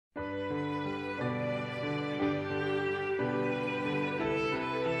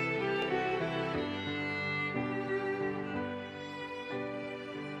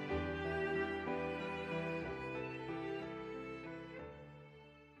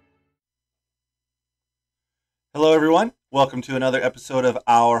Hello, everyone. Welcome to another episode of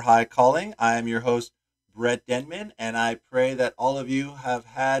Our High Calling. I am your host, Brett Denman, and I pray that all of you have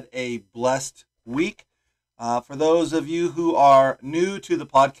had a blessed week. For those of you who are new to the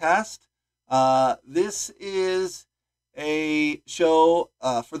podcast, this is a show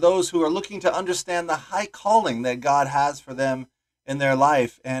for those who are looking to understand the high calling that God has for them in their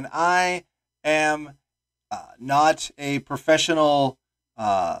life. And I am not a professional.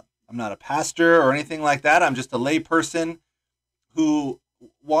 I'm not a pastor or anything like that. I'm just a lay person who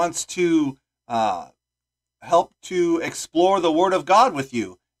wants to help to explore the Word of God with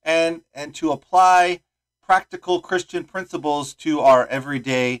you and to apply practical Christian principles to our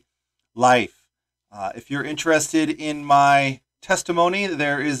everyday life. If you're interested in my testimony,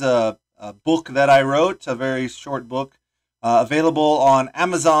 there is a book that I wrote, a very short book, available on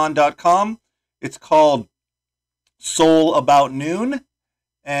Amazon.com. It's called Seoul About Noon.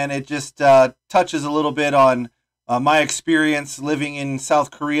 And it just touches a little bit on my experience living in South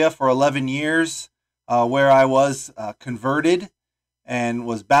Korea for 11 years, where I was converted and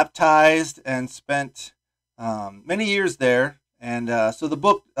was baptized and spent many years there. And so the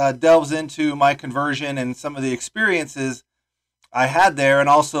book delves into my conversion and some of the experiences I had there. And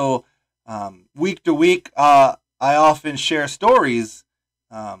also, week to week, I often share stories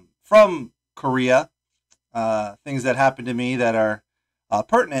from Korea, things that happened to me that are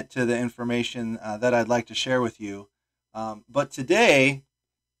pertinent to the information that I'd like to share with you. But today,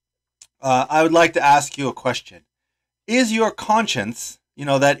 I would like to ask you a question. Is your conscience,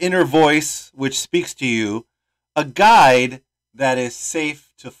 that inner voice which speaks to you, a guide that is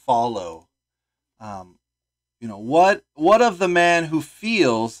safe to follow? What of the man who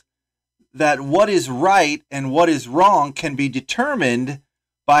feels that what is right and what is wrong can be determined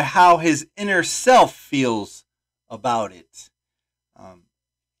by how his inner self feels about it?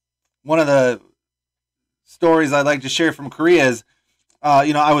 One of the stories I'd like to share from Korea is,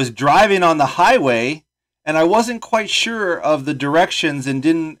 I was driving on the highway and I wasn't quite sure of the directions and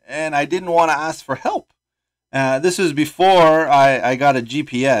I didn't want to ask for help. This was before I got a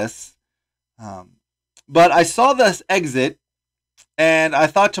GPS, but I saw this exit and I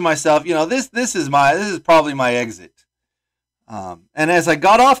thought to myself, this is probably my exit. And as I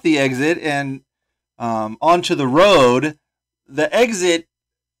got off the exit and onto the road, the exit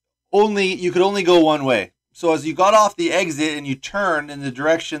you could only go one way. So as you got off the exit and you turned in the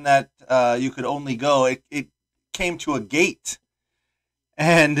direction that you could only go, it came to a gate.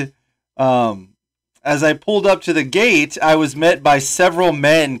 And as I pulled up to the gate, I was met by several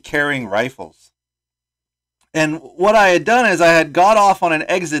men carrying rifles. And what I had done is I had got off on an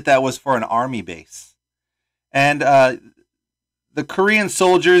exit that was for an army base. And the Korean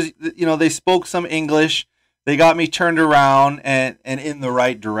soldiers, they spoke some English. They got me turned around and in the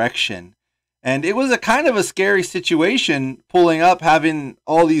right direction. And it was a kind of a scary situation pulling up, having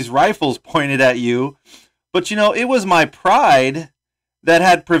all these rifles pointed at you. But, it was my pride that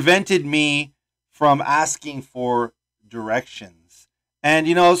had prevented me from asking for directions. And,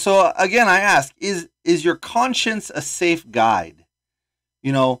 so again, I ask, is your conscience a safe guide?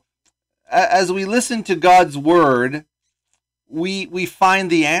 As we listen to God's word, we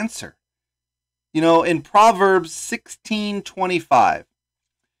find the answer. In Proverbs 16:25,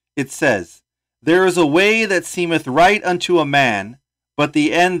 it says, "There is a way that seemeth right unto a man, but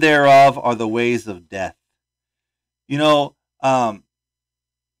the end thereof are the ways of death." The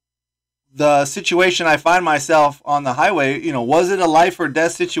situation I find myself on the highway, was it a life or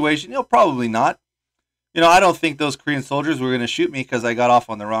death situation? Probably not. I don't think those Korean soldiers were going to shoot me because I got off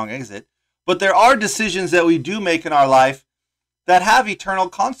on the wrong exit. But there are decisions that we do make in our life that have eternal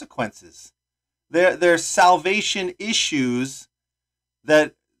consequences. There's salvation issues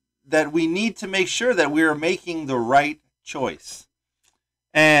that we need to make sure that we are making the right choice.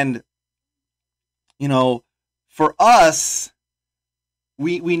 And, for us,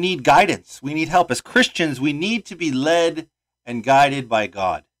 we need guidance. We need help. As Christians, we need to be led and guided by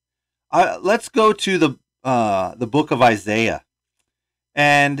God. Let's go to the book of Isaiah.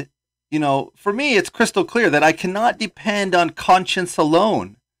 And, for me, it's crystal clear that I cannot depend on conscience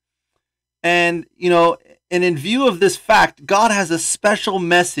alone. And, and in view of this fact, God has a special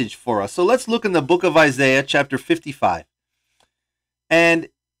message for us. So let's look in the book of Isaiah, chapter 55. And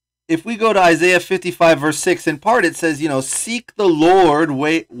if we go to Isaiah 55, verse 6, in part it says, seek the Lord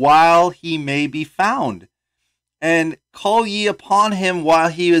while he may be found, and call ye upon him while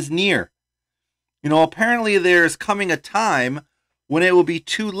he is near. Apparently there is coming a time when it will be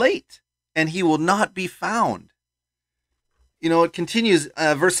too late, and he will not be found. It continues,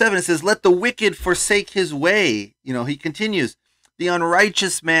 verse 7, it says, let the wicked forsake his way. He continues, the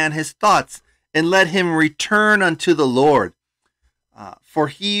unrighteous man his thoughts, and let him return unto the Lord, for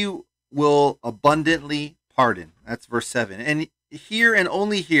he will abundantly pardon. That's verse 7. And here and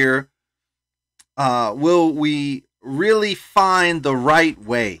only here will we really find the right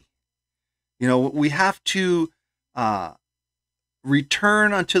way. We have to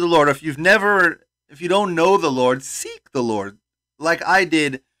return unto the Lord. If you don't know the Lord, seek the Lord, like I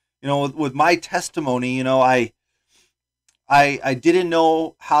did. With my testimony, I didn't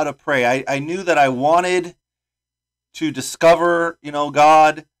know how to pray. I knew that I wanted to discover,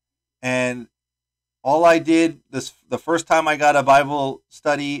 God, and all I did the first time I got a Bible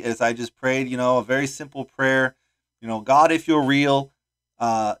study is I just prayed, a very simple prayer. God, if you're real,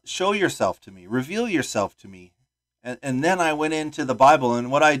 show yourself to me, reveal yourself to me. And then I went into the Bible,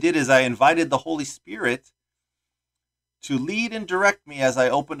 and what I did is I invited the Holy Spirit to lead and direct me as I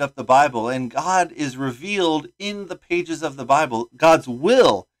opened up the Bible. And God is revealed in the pages of the Bible. God's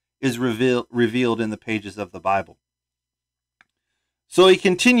will is revealed in the pages of the Bible. So he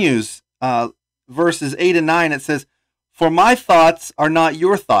continues, verses 8 and 9, it says, "For my thoughts are not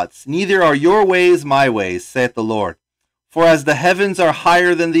your thoughts, neither are your ways my ways, saith the Lord. For as the heavens are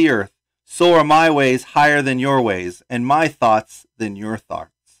higher than the earth, so are my ways higher than your ways, and my thoughts than your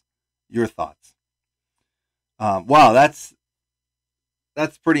thoughts." Your thoughts. Wow, that's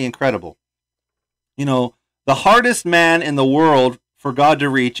pretty incredible. The hardest man in the world for God to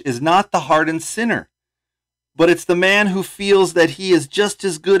reach is not the hardened sinner, but it's the man who feels that he is just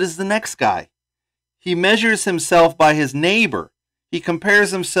as good as the next guy. He measures himself by his neighbor. He compares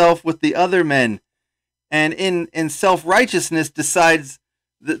himself with the other men, and in self-righteousness decides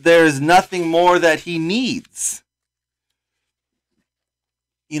that there is nothing more that he needs.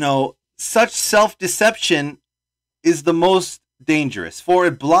 Such self-deception is the most dangerous, for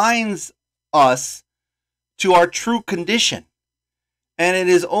it blinds us to our true condition. And it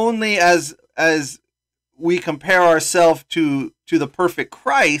is only as we compare ourselves to the perfect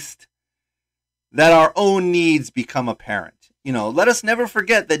Christ that our own needs become apparent. Let us never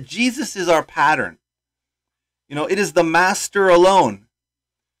forget that Jesus is our pattern. It is the master alone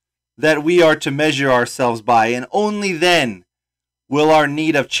that we are to measure ourselves by, and only then will our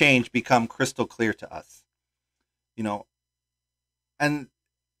need of change become crystal clear to us. And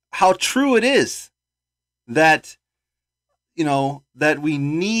how true it is that, that we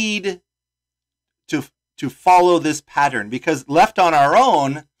need to follow this pattern, because left on our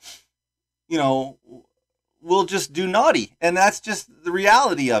own, we'll just do naughty. And that's just the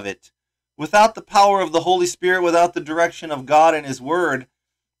reality of it. Without the power of the Holy Spirit, without the direction of God and his word,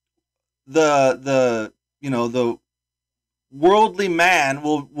 the worldly man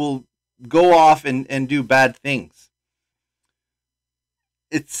will go off and do bad things.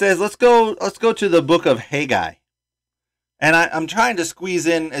 It says, let's go to the book of Haggai. And I'm trying to squeeze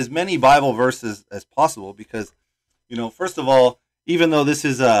in as many Bible verses as possible because, first of all, even though this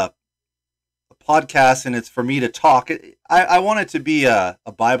is a podcast and it's for me to talk, I want it to be a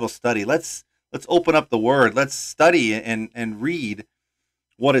Bible study. Let's open up the Word. Let's study and read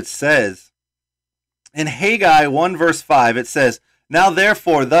what it says. In Haggai 1 verse 5, it says, "Now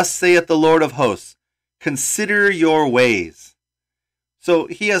therefore, thus saith the Lord of hosts, consider your ways." So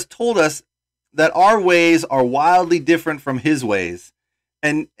he has told us that our ways are wildly different from his ways.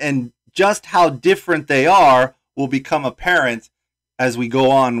 And just how different they are will become apparent as we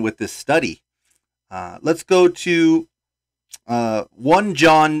go on with this study. Let's go to 1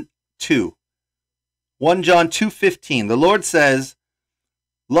 John 2. 1 John 2:15. The Lord says,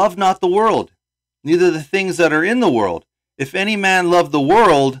 "Love not the world, neither the things that are in the world. If any man love the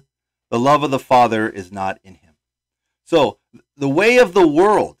world, the love of the Father is not in him." So the way of the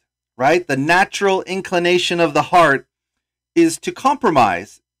world, right? The natural inclination of the heart is to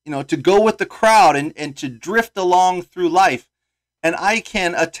compromise, to go with the crowd and to drift along through life. And I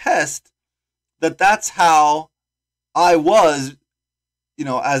can attest that that's how I was,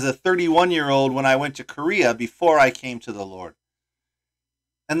 as a 31-year-old when I went to Korea before I came to the Lord.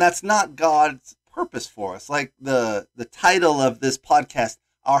 And that's not God's purpose for us. Like the title of this podcast,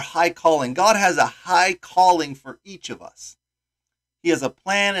 Our High Calling. God has a high calling for each of us. He has a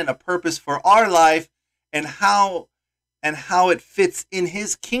plan and a purpose for our life and how it fits in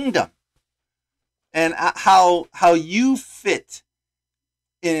his kingdom. And how you fit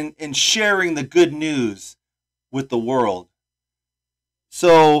in sharing the good news with the world.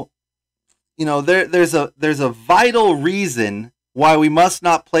 So, there's a vital reason why we must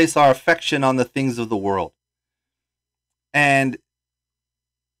not place our affection on the things of the world. And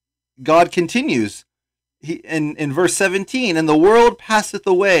God continues in verse 17, "And the world passeth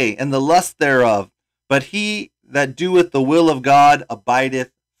away, and the lust thereof, but he that doeth the will of God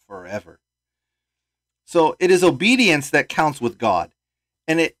abideth forever." So it is obedience that counts with God.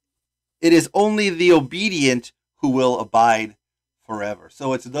 And it is only the obedient who will abide forever.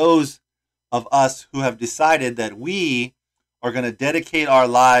 So it's those of us who have decided that we are going to dedicate our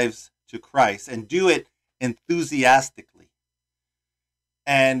lives to Christ and do it enthusiastically.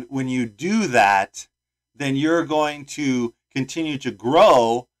 And when you do that, then you're going to continue to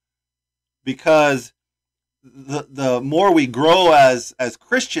grow, because the more we grow as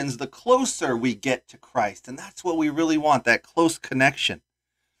Christians, the closer we get to Christ. And that's what we really want, that close connection.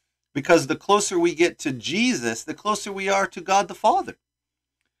 Because the closer we get to Jesus, the closer we are to God the Father.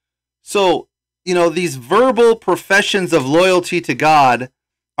 So, these verbal professions of loyalty to God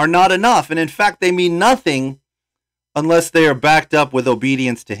are not enough. And in fact, they mean nothing unless they are backed up with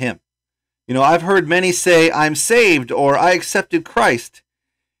obedience to Him. I've heard many say, I'm saved, or I accepted Christ.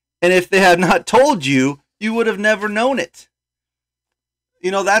 And if they had not told you, you would have never known it.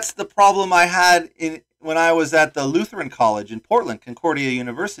 That's the problem I had when I was at the Lutheran College in Portland, Concordia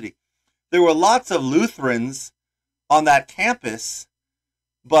University. There were lots of Lutherans on that campus,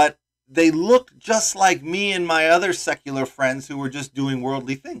 but they looked just like me and my other secular friends who were just doing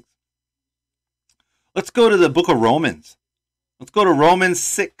worldly things. Let's go to the book of Romans. Let's go to Romans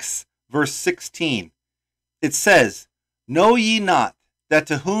 6, verse 16. It says, Know ye not that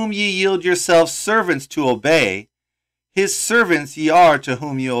to whom ye yield yourselves servants to obey, his servants ye are to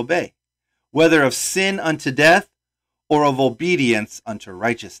whom ye obey, whether of sin unto death, or of obedience unto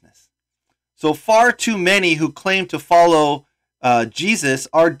righteousness. So far too many who claim to follow Jesus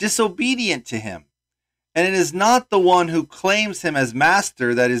are disobedient to Him. And it is not the one who claims Him as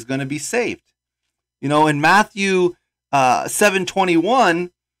master that is going to be saved. In Matthew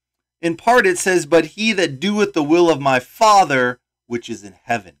 7:21, in part it says, But he that doeth the will of my Father which is in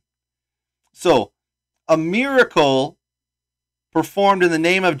heaven. So, a miracle performed in the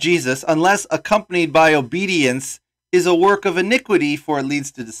name of Jesus, unless accompanied by obedience, is a work of iniquity, for it leads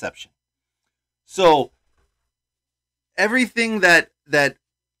to deception. So, everything that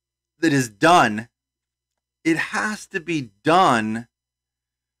is done, it has to be done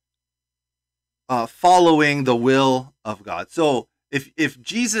following the will of God. So, if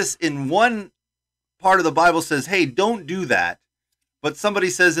Jesus in one part of the Bible says, hey, don't do that, but somebody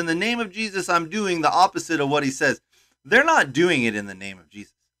says, in the name of Jesus, I'm doing the opposite of what He says, they're not doing it in the name of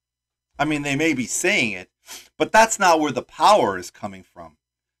Jesus. I mean, they may be saying it, but that's not where the power is coming from.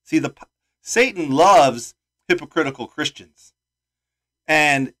 See, Satan loves hypocritical Christians.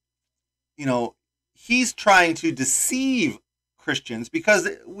 And, he's trying to deceive Christians because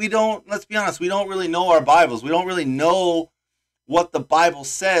let's be honest, we don't really know our Bibles. We don't really know what the Bible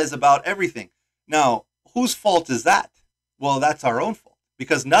says about everything. Now, whose fault is that? Well, that's our own fault,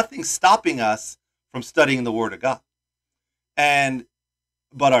 because nothing's stopping us from studying the Word of God,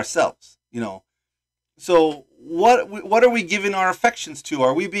 but ourselves, So what are we giving our affections to?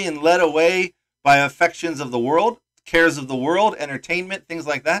 Are we being led away by affections of the world, cares of the world, entertainment, things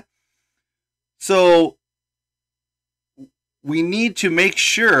like that? So we need to make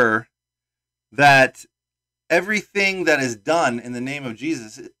sure that everything that is done in the name of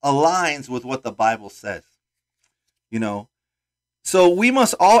Jesus aligns with what the Bible says. So we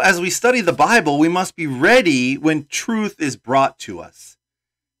must as we study the Bible, we must be ready when truth is brought to us.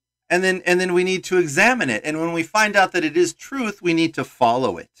 And then we need to examine it. And when we find out that it is truth, we need to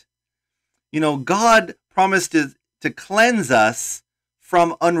follow it. God promised to cleanse us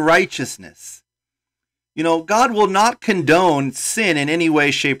from unrighteousness. God will not condone sin in any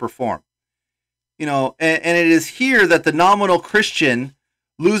way, shape, or form. And it is here that the nominal Christian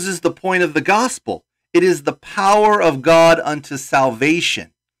loses the point of the gospel. It is the power of God unto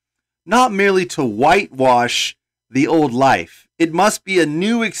salvation, not merely to whitewash the old life. It must be a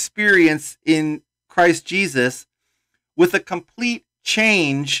new experience in Christ Jesus with a complete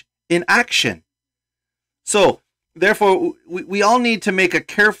change in action. So, therefore, we all need to make a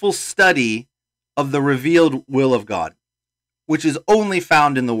careful study of the revealed will of God, which is only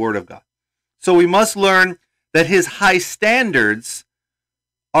found in the Word of God. So we must learn that His high standards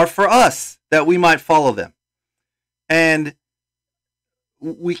are for us, that we might follow them. And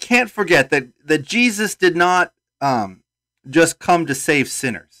we can't forget that Jesus did not just come to save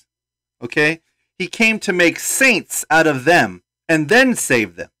sinners. Okay? He came to make saints out of them and then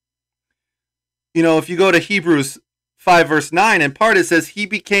save them. If you go to Hebrews 5 verse 9, in part it says, He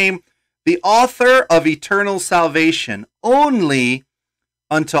became the author of eternal salvation only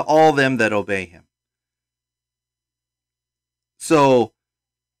unto all them that obey Him. So,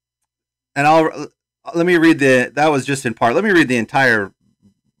 and let me read that was just in part. Let me read the entire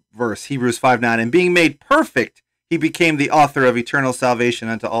verse, Hebrews 5:9. And being made perfect, He became the author of eternal salvation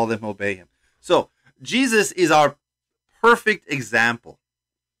unto all them who obey Him. So, Jesus is our perfect example.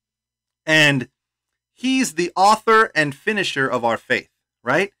 And he's the author and finisher of our faith,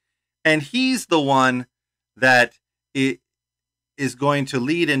 right? And he's the one that is going to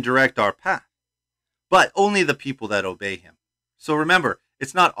lead and direct our path. But only the people that obey him. So remember,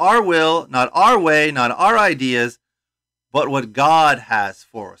 it's not our will, not our way, not our ideas, but what God has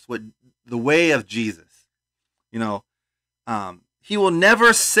for us, what the way of Jesus. He will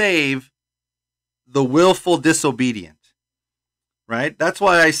never save the willful disobedient. Right? That's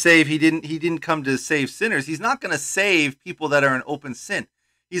why I say he didn't come to save sinners. He's not going to save people that are in open sin.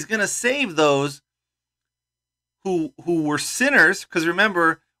 He's going to save those who were sinners, because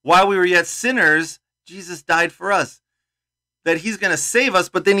remember, while we were yet sinners, Jesus died for us. That he's going to save us,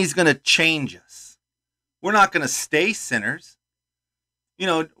 but then he's going to change us. We're not going to stay sinners.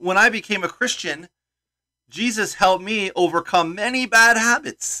 When I became a Christian, Jesus helped me overcome many bad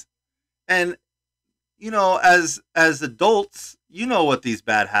habits. And as adults, what these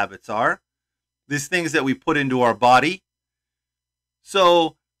bad habits are. These things that we put into our body.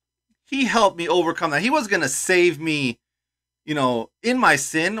 So he helped me overcome that. He was going to save me, in my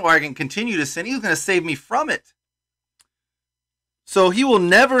sin, or I can continue to sin. He was going to save me from it. So he will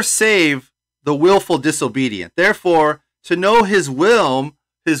never save the willful disobedient. Therefore, to know his will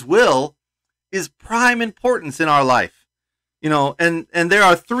is prime importance in our life. And there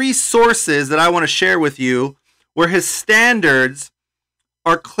are 3 sources that I want to share with you where his standards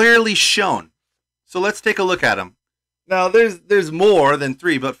are clearly shown. So let's take a look at them. Now, there's more than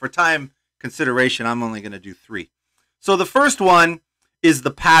 3, but for time consideration, I'm only going to do 3. So the first one is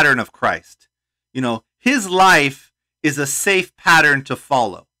the pattern of Christ. His life is a safe pattern to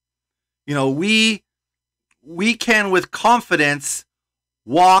follow. We can with confidence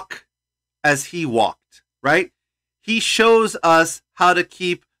walk as he walked, right? He shows us how to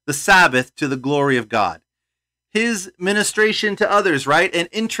keep the Sabbath to the glory of God. His ministration to others, right? And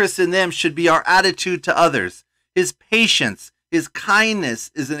interest in them should be our attitude to others. His patience, his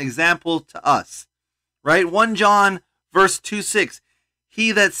kindness is an example to us, right? 1 John verse 2:6,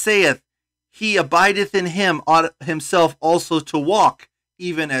 he that saith he abideth in him ought himself also to walk,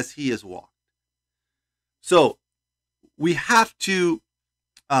 even as he is walked. So we have to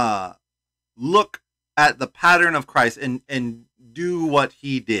look at the pattern of Christ and do what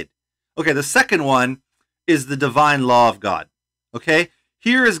he did. Okay, the second one is the divine law of God. Okay,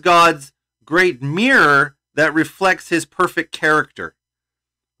 here is God's great mirror that reflects his perfect character,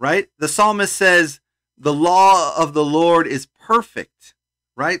 right? The psalmist says, the law of the Lord is perfect,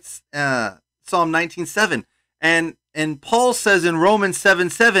 right? Psalm 19:7. And Paul says in Romans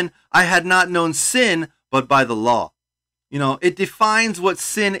 7:7, I had not known sin but by the law. It defines what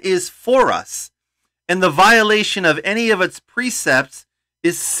sin is for us. And the violation of any of its precepts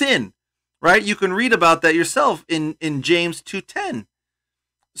is sin, right? You can read about that yourself in James 2:10.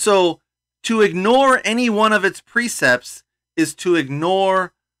 So to ignore any one of its precepts is to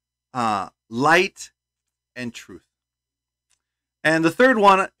ignore light and truth. And the third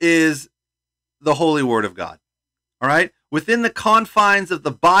one is the holy word of God. All right? Within the confines of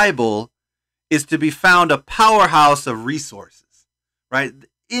the Bible is to be found a powerhouse of resources, right?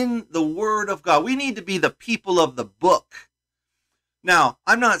 In the word of God. We need to be the people of the book. Now,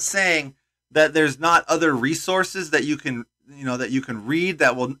 I'm not saying that there's not other resources that you can read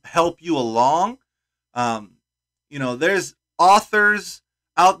that will help you along. There's authors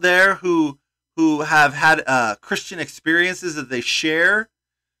out there who have had Christian experiences that they share.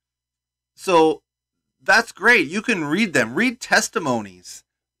 So that's great. You can read them, read testimonies,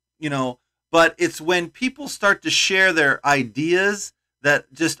 but it's when people start to share their ideas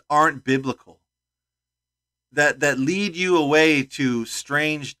that just aren't biblical, that lead you away to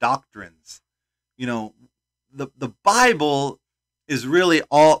strange doctrines. The Bible is really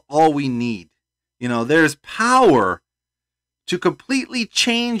all we need. There's power to completely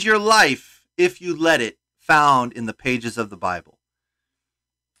change your life if you let it, found in the pages of the Bible.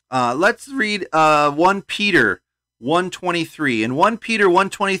 Let's read 1 Peter 1:23. In 1 Peter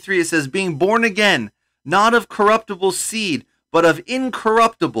 1:23 it says, being born again, not of corruptible seed, but of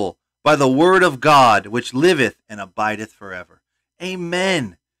incorruptible, by the word of God, which liveth and abideth forever.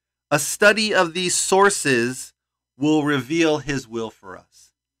 Amen. A study of these sources will reveal his will for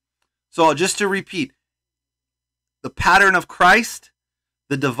us. So just to repeat, the pattern of Christ,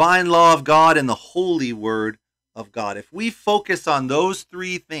 the divine law of God, and the holy word of God. If we focus on those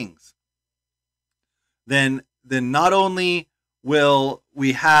 3 things, then not only will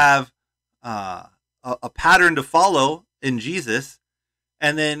we have a pattern to follow in Jesus,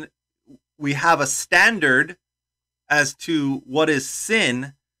 and then we have a standard as to what is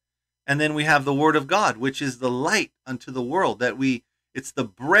sin, And then we have the word of God, which is the light unto the world, it's the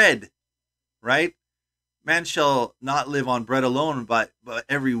bread, right? Man shall not live on bread alone, but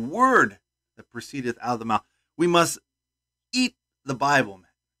every word that proceedeth out of the mouth. We must eat the Bible, man.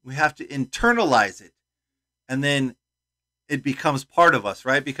 We have to internalize it, and then it becomes part of us,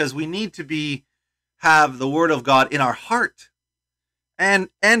 right? Because we need to have the word of God in our heart and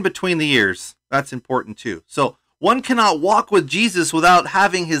between the ears. That's important too. So one cannot walk with Jesus without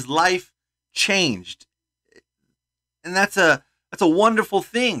having his life changed. And that's a wonderful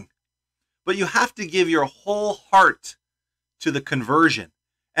thing. But you have to give your whole heart to the conversion.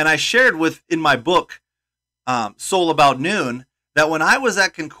 And I shared in my book, Soul About Noon, that when I was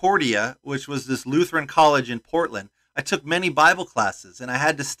at Concordia, which was this Lutheran college in Portland, I took many Bible classes and I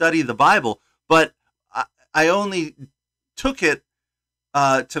had to study the Bible, but I only took it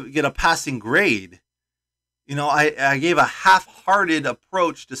to get a passing grade. I gave a half-hearted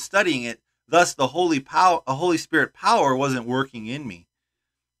approach to studying it. Thus, the Holy Spirit power wasn't working in me.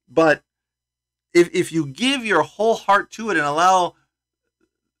 But if you give your whole heart to it and allow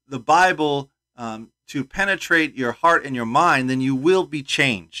the Bible to penetrate your heart and your mind, then you will be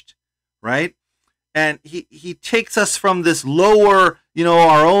changed, right? And he takes us from this lower,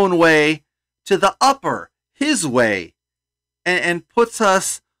 our own way, to the upper, his way, and puts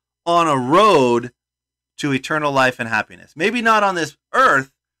us on a road to eternal life and happiness. Maybe not on this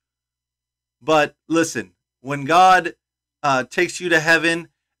earth, but listen, when God takes you to heaven,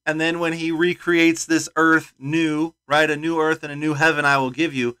 and then when he recreates this earth new, right? A new earth and a new heaven I will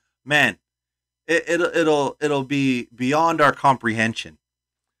give you, man, it'll be beyond our comprehension,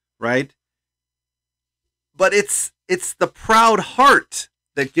 right? But it's the proud heart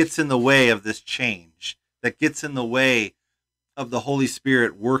that gets in the way of this change, that gets in the way of the Holy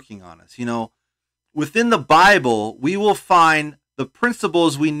Spirit working on us. Within the Bible, we will find the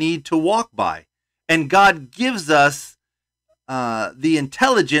principles we need to walk by, and God gives us the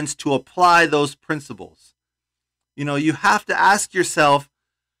intelligence to apply those principles. You have to ask yourself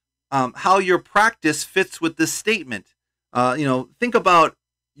how your practice fits with this statement. Think about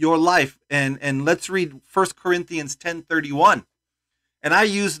your life, and let's read 1 Corinthians 10:31. And I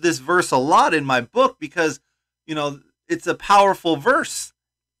use this verse a lot in my book because, it's a powerful verse.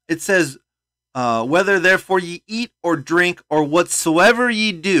 It says, whether therefore ye eat or drink or whatsoever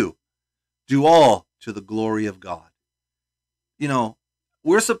ye do all to the glory of God.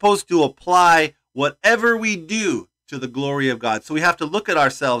 We're supposed to apply whatever we do to the glory of God. So we have to look at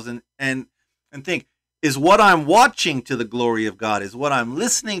ourselves and think, is what I'm watching to the glory of God? Is what I'm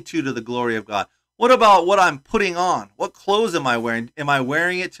listening to the glory of God? What about what I'm putting on? What clothes am I wearing? Am I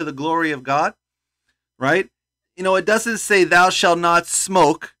wearing it to the glory of God? Right? It doesn't say thou shalt not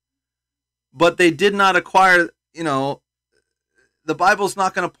smoke, but they did not acquire, the Bible's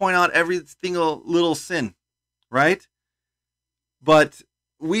not going to point out every single little sin, right? But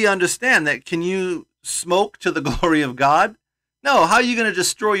we understand that. Can you smoke to the glory of God? No. How are you going to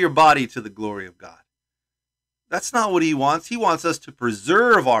destroy your body to the glory of God? That's not what he wants. He wants us to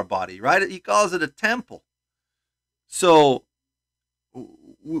preserve our body, right? He calls it a temple. So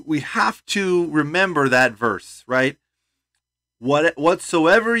we have to remember that verse, right?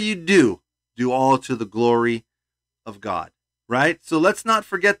 Whatsoever you do all to the glory of God, right? So let's not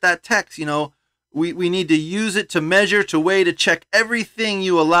forget that text. We need to use it to measure, to weigh, to check everything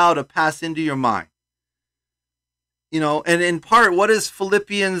you allow to pass into your mind. And in part, what does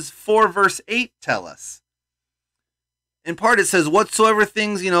Philippians 4 verse 8 tell us? In part, it says, whatsoever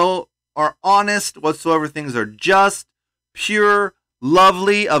things, are honest, whatsoever things are just, pure,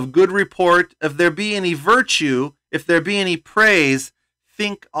 lovely, of good report, if there be any virtue, if there be any praise,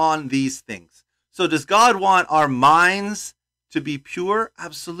 think on these things. So does God want our minds to be pure?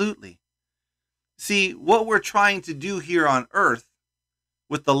 Absolutely. See, what we're trying to do here on earth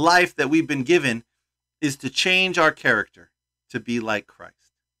with the life that we've been given is to change our character to be like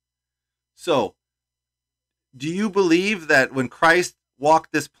Christ. So, do you believe that when Christ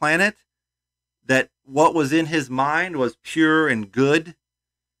walked this planet, that what was in his mind was pure and good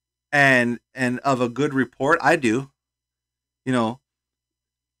and of a good report? I do.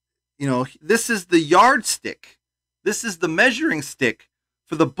 This is the yardstick. This is the measuring stick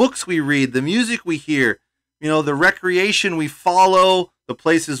for the books we read, the music we hear, the recreation we follow, the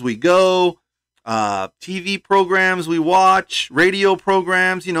places we go, TV programs we watch, radio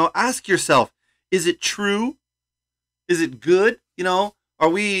programs. Ask yourself, is it true? Is it good? Are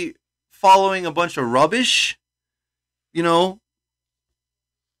we following a bunch of rubbish?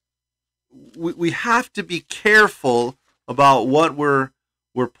 We have to be careful about what we're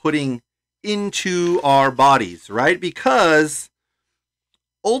putting into our bodies, right? Because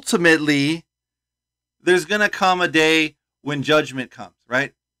ultimately, there's going to come a day when judgment comes,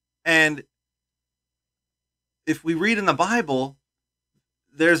 right? And if we read in the Bible,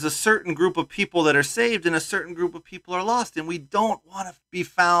 there's a certain group of people that are saved and a certain group of people are lost. And we don't want to be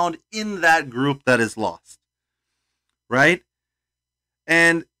found in that group that is lost, right?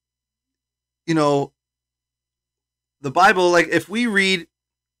 And, the Bible, like if we read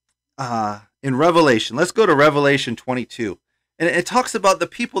in Revelation, let's go to Revelation 22. And it talks about the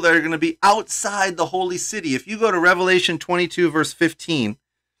people that are going to be outside the holy city. If you go to Revelation 22, verse 15,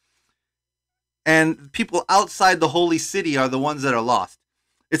 and people outside the holy city are the ones that are lost.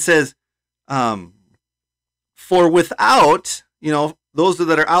 It says, for without, those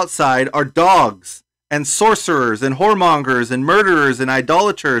that are outside are dogs and sorcerers and whoremongers and murderers and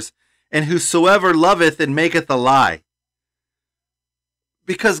idolaters and whosoever loveth and maketh a lie.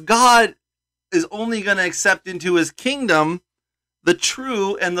 Because God is only going to accept into his kingdom the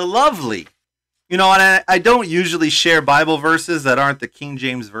true and the lovely. And I don't usually share Bible verses that aren't the King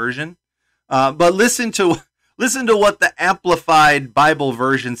James Version. But listen to what the Amplified Bible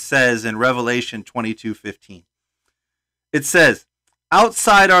Version says in Revelation 22:15. It says,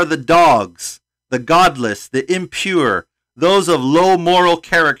 outside are the dogs, the godless, the impure, those of low moral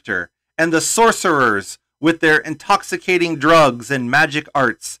character, and the sorcerers with their intoxicating drugs and magic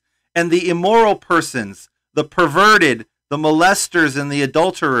arts, and the immoral persons, the perverted, the molesters and the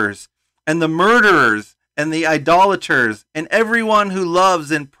adulterers, and the murderers and the idolaters, and everyone who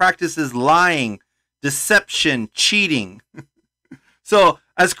loves and practices lying, deception, cheating. So,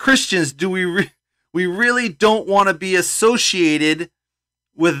 as Christians, we really don't want to be associated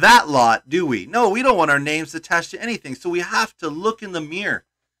with that lot, do we? No, we don't want our names attached to anything. So we have to look in the mirror,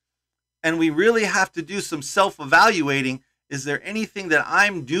 and we really have to do some self-evaluating. Is there anything that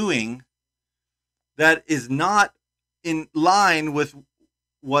I'm doing that is not in line with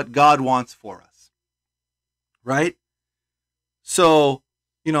what God wants for us? Right? So,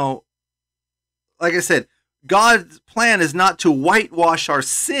 like I said, God's plan is not to whitewash our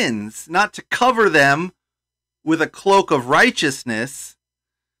sins, not to cover them with a cloak of righteousness,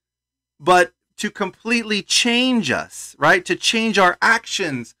 but to completely change us, right? To change our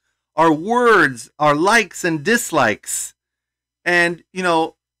actions, our words, our likes and dislikes. And,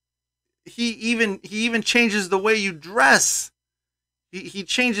 he even changes the way you dress. He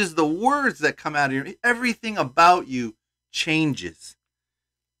changes the words that come out of you. Everything about you changes.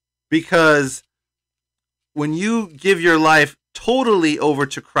 Because when you give your life totally over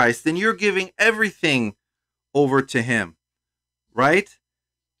to Christ, then you're giving everything over to him, right?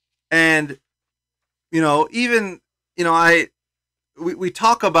 And, we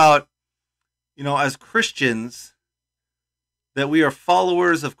talk about, as Christians, that we are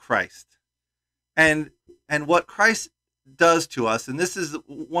followers of Christ. And what Christ does to us, and this is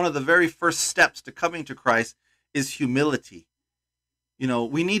one of the very first steps to coming to Christ, is humility.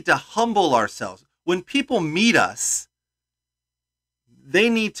 We need to humble ourselves. When people meet us, they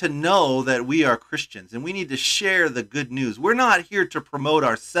need to know that we are Christians, and we need to share the good news. We're not here to promote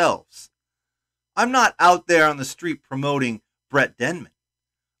ourselves. I'm not out there on the street promoting Brett Denman.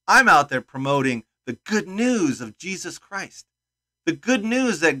 I'm out there promoting the good news of Jesus Christ. The good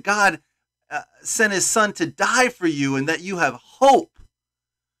news that God sent his son to die for you and that you have hope.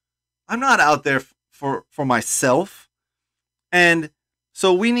 I'm not out there for myself. And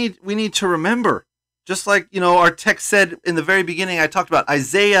so we need to remember, just like, our text said in the very beginning, I talked about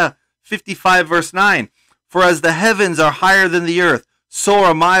Isaiah 55 verse 9, for as the heavens are higher than the earth, so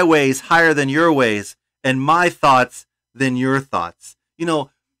are my ways higher than your ways, and my thoughts than your thoughts.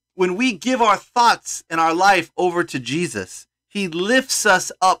 When we give our thoughts and our life over to Jesus, he lifts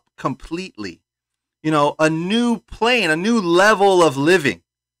us up completely. A new plane, a new level of living.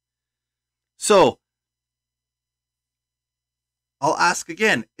 So, I'll ask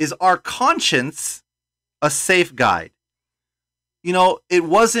again, is our conscience a safe guide? It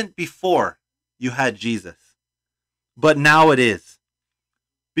wasn't before you had Jesus, but now it is.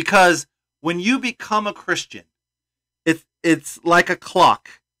 Because when you become a Christian, it's like a clock.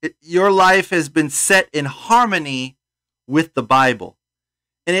 Your life has been set in harmony with the Bible,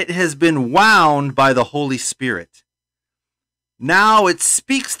 and it has been wound by the Holy Spirit. Now it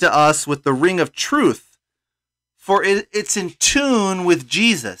speaks to us with the ring of truth, for it's in tune with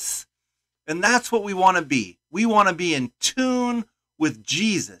Jesus. And that's what we want to be. We want to be in tune with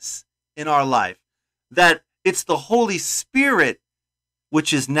Jesus in our life. That it's the Holy Spirit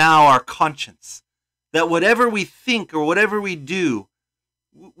which is now our conscience. That whatever we think or whatever we do,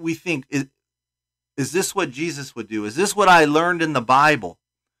 we think, is this what Jesus would do? Is this what I learned in the Bible?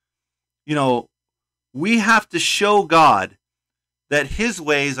 We have to show God that his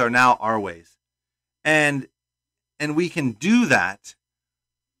ways are now our ways. And we can do that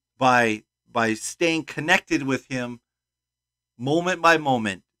by staying connected with him moment by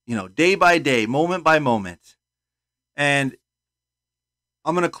moment, day by day, moment by moment. And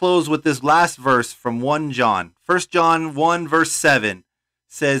I'm going to close with this last verse from 1 John. 1 John 1 verse 7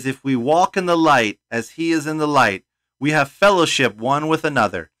 says, if we walk in the light as he is in the light, we have fellowship one with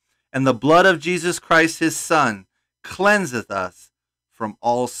another. And the blood of Jesus Christ, his son, cleanseth us from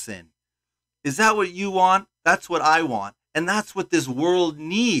all sin. Is that what you want? That's what I want. And that's what this world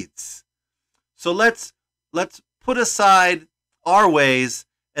needs. So let's put aside our ways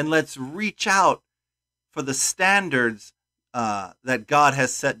and let's reach out for the standards that God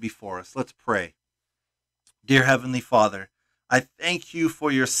has set before us. Let's pray. Dear Heavenly Father, I thank you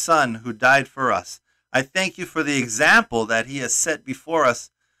for your Son who died for us. I thank you for the example that he has set before us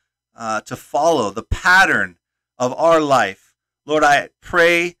to follow, the pattern of our life. Lord, I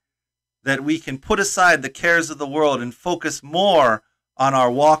pray that we can put aside the cares of the world and focus more on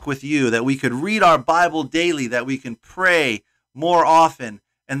our walk with you, that we could read our Bible daily, that we can pray more often,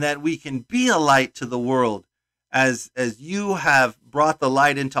 and that we can be a light to the world as you have brought the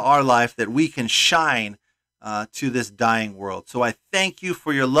light into our life, that we can shine to this dying world. So I thank you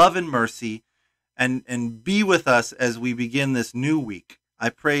for your love and mercy, and be with us as we begin this new week. I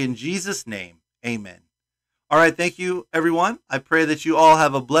pray in Jesus' name, amen. All right, thank you, everyone. I pray that you all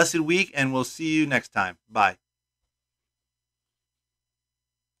have a blessed week, and we'll see you next time. Bye.